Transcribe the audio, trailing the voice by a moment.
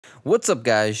What's up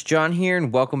guys, John here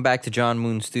and welcome back to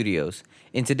Johnmunstudios.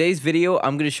 In today's video,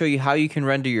 I'm going to show you how you can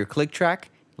render your click track.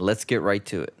 Let's get right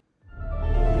to it.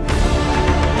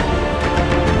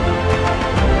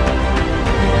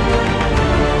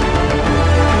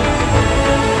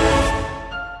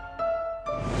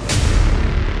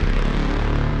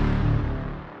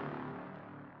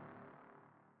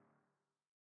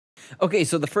 Okay,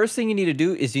 so the first thing you need to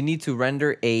do is you need to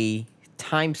render a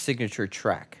time signature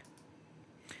track.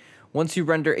 Once you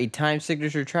render a time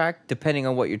signature track, depending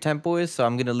on what your tempo is, so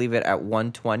I'm going to leave it at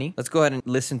 120. Let's go ahead and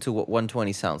listen to what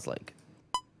 120 sounds like.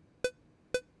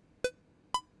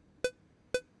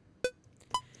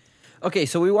 Okay,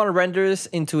 so we want to render this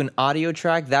into an audio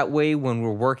track. That way, when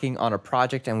we're working on a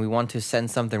project and we want to send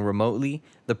something remotely,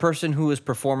 the person who is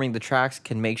performing the tracks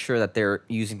can make sure that they're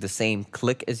using the same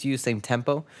click as you, same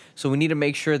tempo. So we need to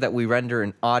make sure that we render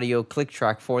an audio click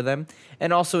track for them.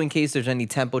 And also, in case there's any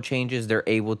tempo changes, they're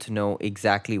able to know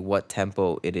exactly what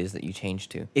tempo it is that you change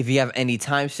to. If you have any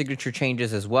time signature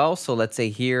changes as well, so let's say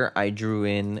here I drew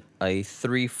in a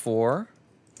 3/4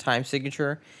 time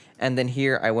signature, and then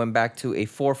here I went back to a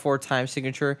 4/4 time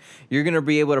signature. You're going to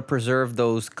be able to preserve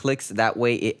those clicks. That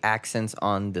way it accents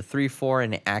on the 3/4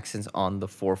 and it accents on the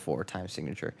 4/4 time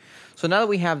signature. So now that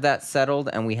we have that settled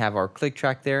and we have our click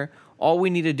track there, all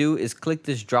we need to do is click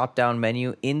this drop down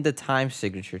menu in the time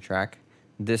signature track,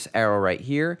 this arrow right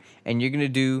here, and you're going to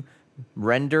do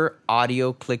render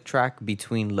audio click track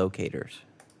between locators.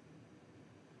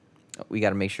 We got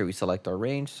to make sure we select our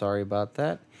range. Sorry about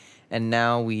that. And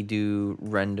now we do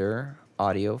render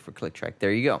audio for click track.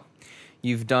 There you go.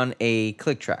 You've done a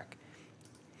click track.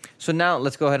 So now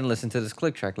let's go ahead and listen to this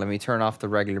click track. Let me turn off the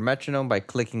regular metronome by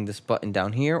clicking this button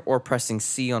down here or pressing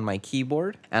C on my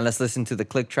keyboard. And let's listen to the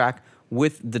click track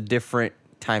with the different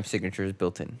time signatures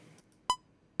built in.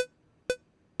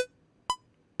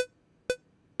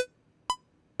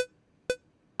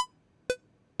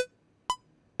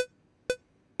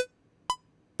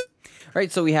 All right,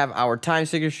 so we have our time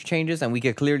signature changes and we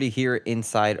can clearly hear it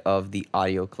inside of the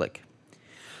audio click.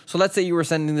 So let's say you were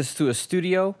sending this to a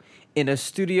studio. In a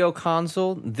studio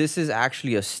console, this is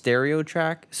actually a stereo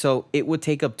track. So it would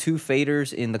take up 2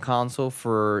 faders in the console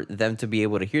for them to be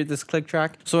able to hear this click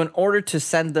track. So in order to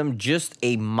send them just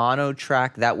a mono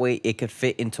track, that way it could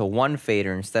fit into 1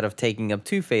 fader instead of taking up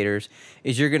 2 faders,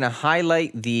 is you're gonna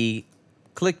highlight the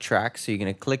click track. So you're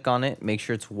gonna click on it, make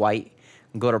sure it's white,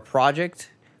 go to project,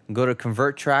 go to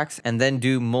convert tracks, and then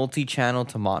do multi-channel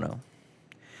to mono.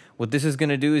 What this is going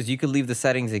to do is you could leave the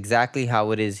settings exactly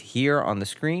how it is here on the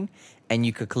screen, and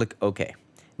you could click OK.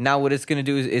 Now what it's going to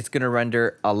do is it's going to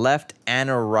render a left and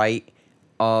a right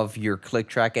of your click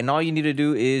track, and all you need to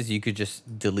do is you could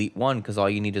just delete one because all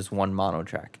you need is 1 mono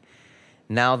track.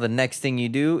 Now the next thing you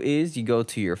do is you go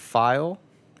to your file,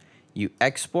 you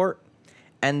export,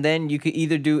 and then you could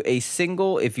either do a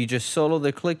single. If you just solo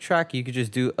the click track, you could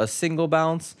just do a single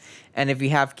bounce. And if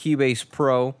you have Cubase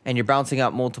Pro and you're bouncing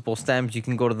out multiple stems, you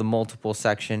can go to the multiple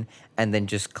section and then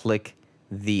just click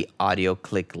the audio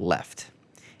click left.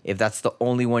 If that's the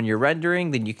only one you're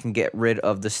rendering, then you can get rid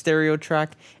of the stereo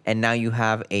track, and now you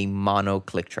have a mono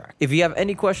click track. If you have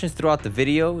any questions throughout the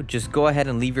video, just go ahead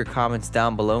and leave your comments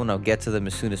down below and I'll get to them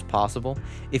as soon as possible.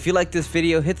 If you like this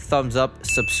video, hit the thumbs up,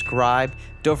 subscribe.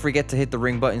 Don't forget to hit the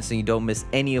ring button so you don't miss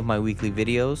any of my weekly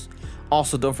videos.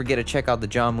 Also, don't forget to check out the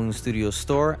Johnmunstudios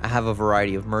store. I have a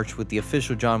variety of merch with the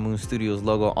official Johnmunstudios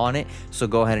logo on it, so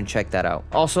go ahead and check that out.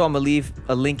 Also, I'm going to leave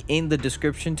a link in the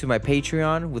description to my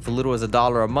Patreon. With as little as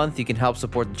 $1 a month, you can help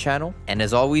support the channel. And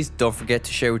as always, don't forget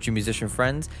to share with your musician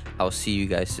friends. I'll see you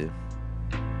guys soon.